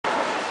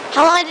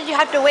How long did you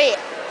have to wait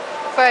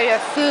for your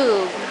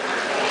food?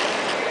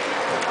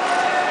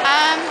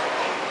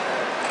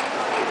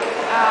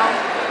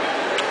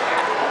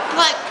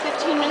 Like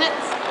 15 minutes?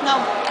 No.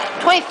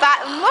 25,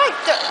 more like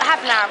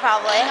half an hour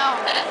probably. No.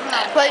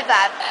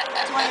 25.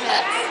 20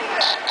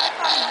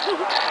 minutes.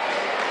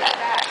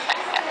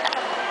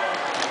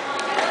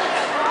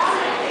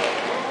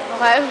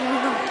 Okay.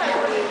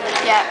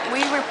 Yeah,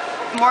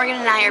 Morgan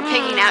and I are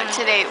pigging out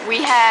today. We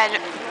had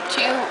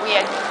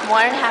 1.5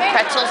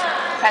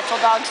 pretzel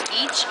dogs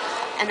each,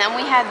 and then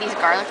we had these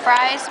garlic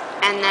fries,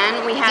 and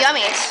then we had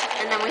Yummy.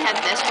 and then we had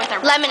this with our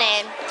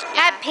Lemonade.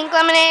 I had pink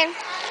lemonade.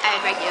 I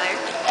had regular.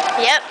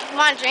 Yep.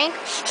 Want a drink?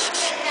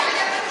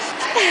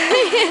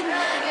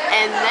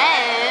 and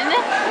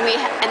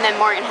then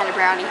Morgan had a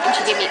brownie, and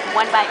she gave me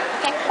one bite.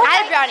 Okay. I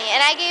had a brownie,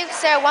 and I gave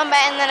Sarah one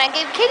bite, and then I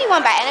gave Katie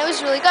one bite, and it was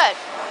really good.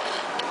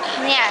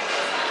 Yeah.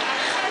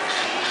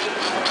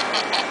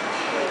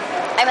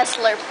 I'm a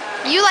slurp.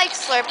 You like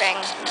slurping.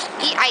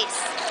 Eat ice.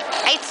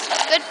 Ice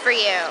is good for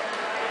you.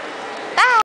 Bye.